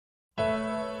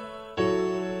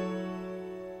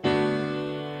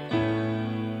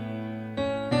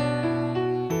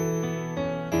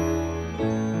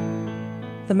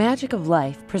The Magic of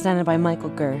Life, presented by Michael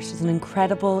Gersh, is an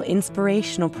incredible,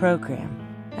 inspirational program.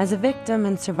 As a victim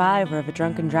and survivor of a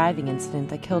drunken driving incident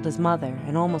that killed his mother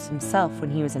and almost himself when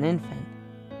he was an infant,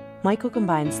 Michael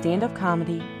combines stand-up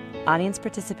comedy, audience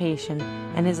participation,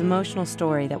 and his emotional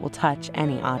story that will touch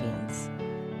any audience.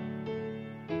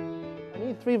 I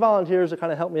need 3 volunteers to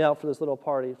kind of help me out for this little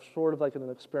party, sort of like an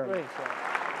experiment.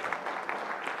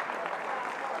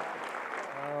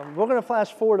 We're going to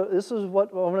flash forward. This is what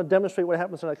I'm going to demonstrate what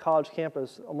happens on a college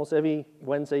campus almost every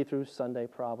Wednesday through Sunday,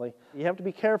 probably. You have to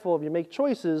be careful if you make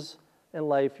choices in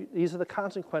life. These are the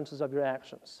consequences of your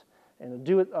actions. And to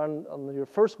do it on your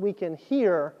first weekend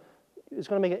here is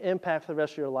going to make an impact for the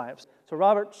rest of your lives. So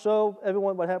Robert, show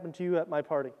everyone what happened to you at my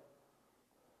party.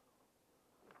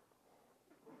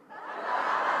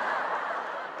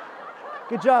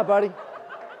 Good job, buddy.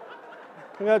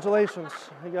 Congratulations.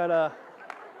 You got a...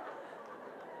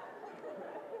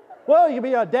 Well, you can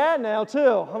be a dad now, too.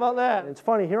 How about that? It's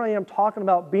funny, here I am talking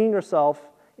about being yourself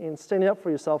and standing up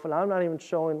for yourself, and I'm not even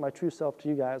showing my true self to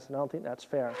you guys, and I don't think that's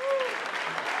fair.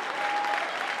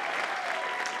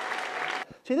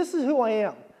 See, this is who I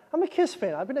am. I'm a KISS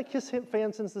fan. I've been a KISS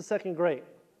fan since the 2nd grade.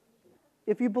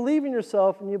 If you believe in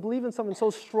yourself and you believe in something so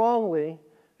strongly,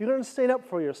 you're going to stand up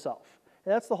for yourself.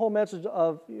 And that's the whole message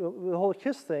of the whole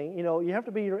KISS thing. You know, you have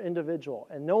to be your individual,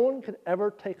 and no one could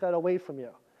ever take that away from you.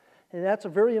 And that's a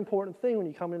very important thing when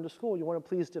you come into school. You want to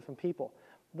please different people.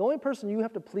 The only person you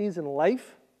have to please in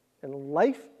life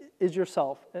is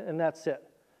yourself, and that's it.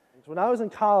 So when I was in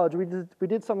college, we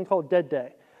did something called Dead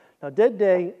Day. Now, Dead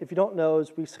Day, if you don't know,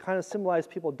 is we kind of symbolize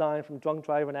people dying from drunk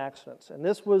driving accidents. And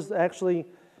this was actually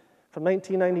from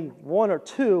 1991 or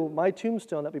 2, my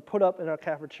tombstone that we put up in our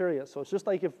cafeteria. So it's just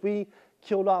like if we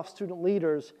killed off student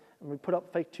leaders and we put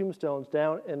up fake tombstones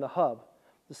down in the hub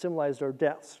to symbolize their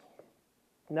deaths.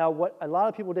 Now, what a lot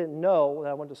of people didn't know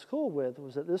that I went to school with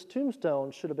was that this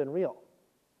tombstone should have been real.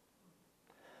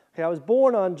 Okay, I was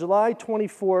born on July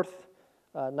 24th,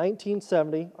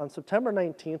 1970. On September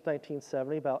 19th,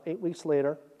 1970, about 8 weeks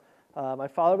later, my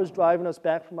father was driving us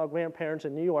back from our grandparents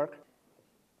in New York,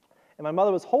 and my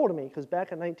mother was holding me because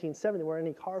back in 1970, there weren't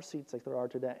any car seats like there are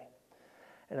today.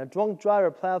 And a drunk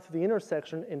driver plowed through the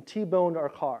intersection and T-boned our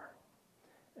car.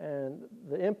 And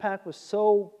the impact was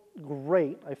so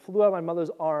great. I flew out of my mother's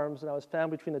arms, and I was found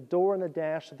between the door and the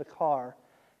dash of the car,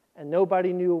 and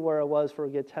nobody knew where I was for a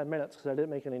good 10 minutes because I didn't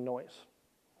make any noise.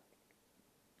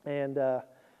 And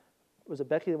was it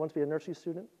Becky that wants to be a nursing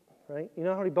student, right? You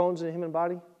know how many bones in the human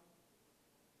body?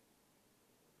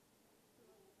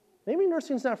 Maybe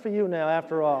nursing's not for you now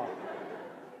after all.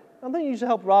 I'm thinking you should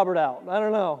help Robert out. I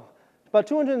don't know. About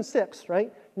 206,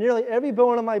 right? Nearly every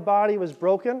bone in my body was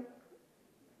broken.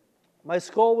 My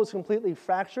skull was completely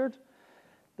fractured.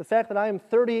 The fact that I am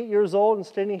 38 years old and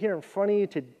standing here in front of you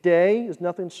today is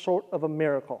nothing short of a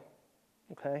miracle.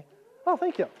 Okay? Oh,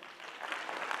 thank you.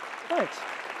 Thanks.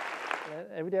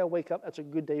 Every day I wake up, that's a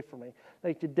good day for me.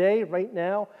 Like today, right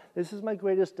now, this is my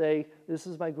greatest day. This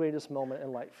is my greatest moment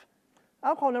in life.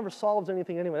 Alcohol never solves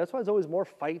anything anyway. That's why there's always more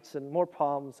fights and more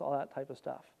problems, all that type of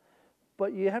stuff.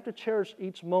 But you have to cherish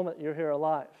each moment you're here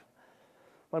alive.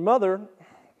 My mother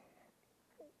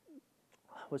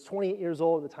was 28 years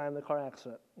old at the time of the car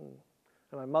accident, and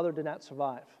my mother did not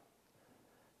survive.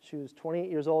 She was 28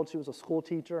 years old. She was a school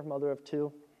teacher, mother of 2.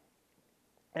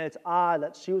 And it's odd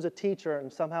that she was a teacher,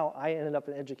 and somehow I ended up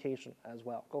in education as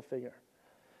well. Go figure.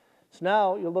 So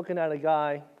now you're looking at a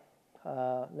guy,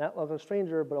 not like a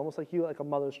stranger, but almost like you, like a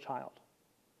mother's child.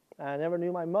 And I never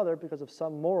knew my mother because of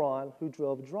some moron who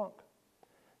drove drunk.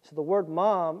 So the word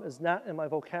mom is not in my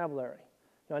vocabulary.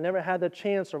 I never had the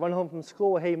chance to run home from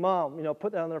school, hey mom,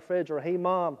 put that on the fridge, or hey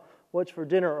mom, what's for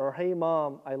dinner, or hey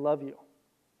mom, I love you.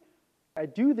 I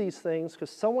do these things because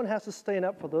someone has to stand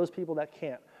up for those people that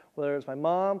can't, whether it's my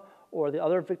mom or the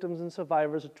other victims and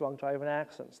survivors of drunk driving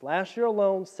accidents. Last year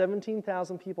alone,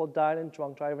 17,000 people died in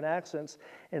drunk driving accidents,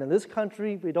 and in this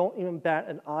country, we don't even bat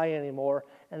an eye anymore,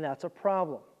 and that's a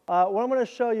problem. What I'm going to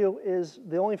show you is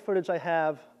the only footage I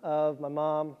have of my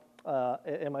mom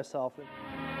and myself.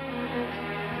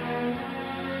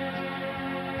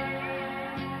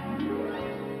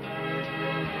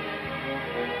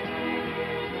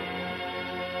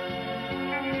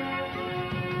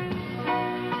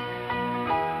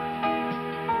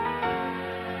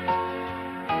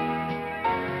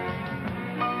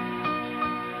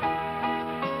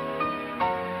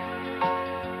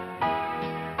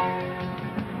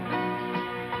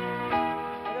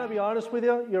 To be honest with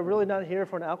you, you're really not here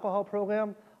for an alcohol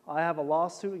program. I have a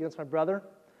lawsuit against my brother.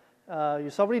 You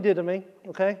saw what he did to me,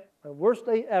 okay? My worst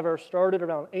day ever started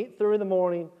around 8:30 in the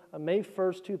morning on May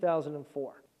 1st,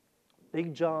 2004.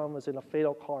 Big John was in a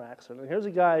fatal car accident. And here's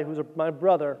a guy who's my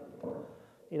brother,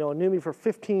 knew me for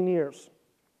 15 years,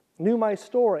 knew my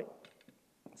story.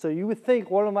 So you would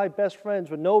think one of my best friends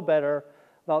would know better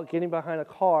about getting behind a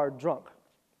car drunk.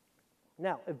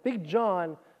 Now, if Big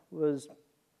John was,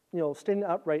 standing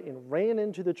upright and ran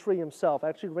into the tree himself,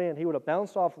 actually ran, he would have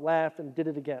bounced off, laughed, and did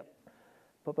it again.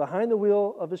 But behind the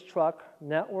wheel of his truck,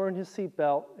 not wearing his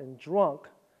seatbelt and drunk,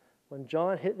 when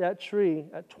John hit that tree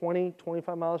at 20,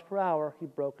 25 miles per hour, he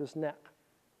broke his neck.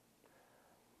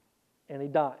 And he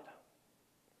died.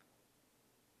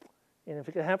 And if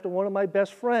it could happen to one of my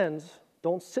best friends,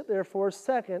 don't sit there for a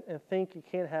second and think it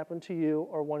can't happen to you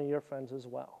or one of your friends as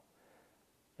well.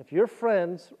 If your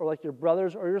friends are like your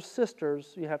brothers or your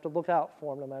sisters, you have to look out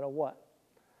for them no matter what.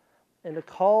 And to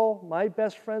call my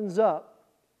best friends up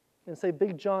and say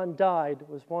Big John died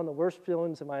was one of the worst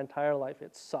feelings in my entire life.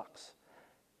 It sucks.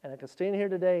 And I can stand here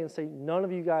today and say none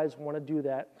of you guys want to do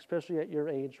that, especially at your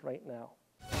age right now.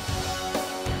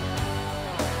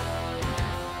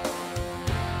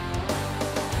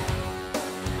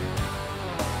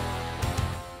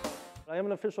 I am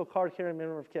an official card-carrying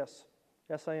member of KISS.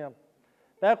 Yes, I am.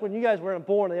 Back when you guys weren't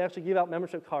born, they actually gave out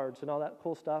membership cards and all that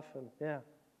cool stuff, and yeah.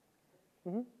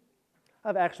 I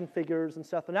have action figures and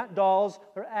stuff. They're not dolls,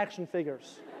 they're action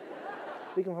figures.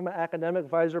 Speaking from an academic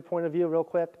advisor point of view real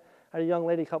quick, I had a young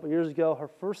lady a couple years ago, her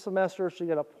first semester, she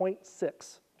got a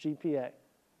 0.6 GPA.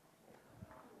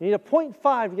 You need a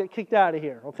 0.5 to get kicked out of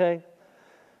here, okay?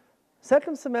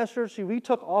 Second semester, she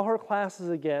retook all her classes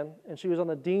again, and she was on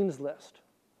the dean's list.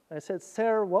 And I said,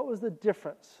 Sarah, what was the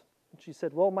difference? And she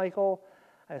said, well, Michael,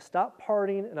 I stopped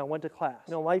partying and I went to class.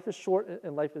 Life is short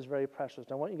and life is very precious.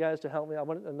 And I want you guys to help me. I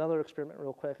want another experiment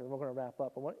real quick, and we're going to wrap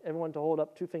up. I want everyone to hold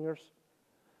up 2 fingers.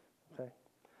 Okay.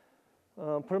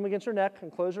 Put them against your neck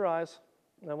and close your eyes.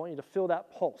 And I want you to feel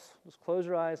that pulse. Just close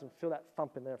your eyes and feel that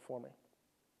thump in there for me.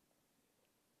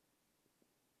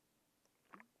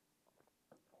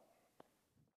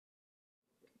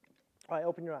 All right,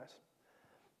 open your eyes.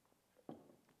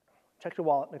 Check your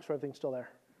wallet, make sure everything's still there.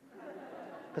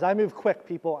 Because I move quick,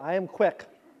 people. I am quick.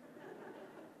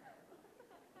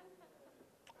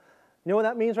 You know what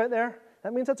that means right there?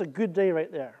 That means that's a good day right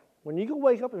there. When you can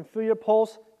wake up and feel your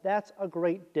pulse, that's a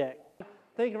great day.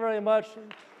 Thank you very much.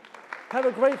 Have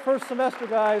a great first semester,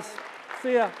 guys.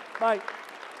 See ya. Bye.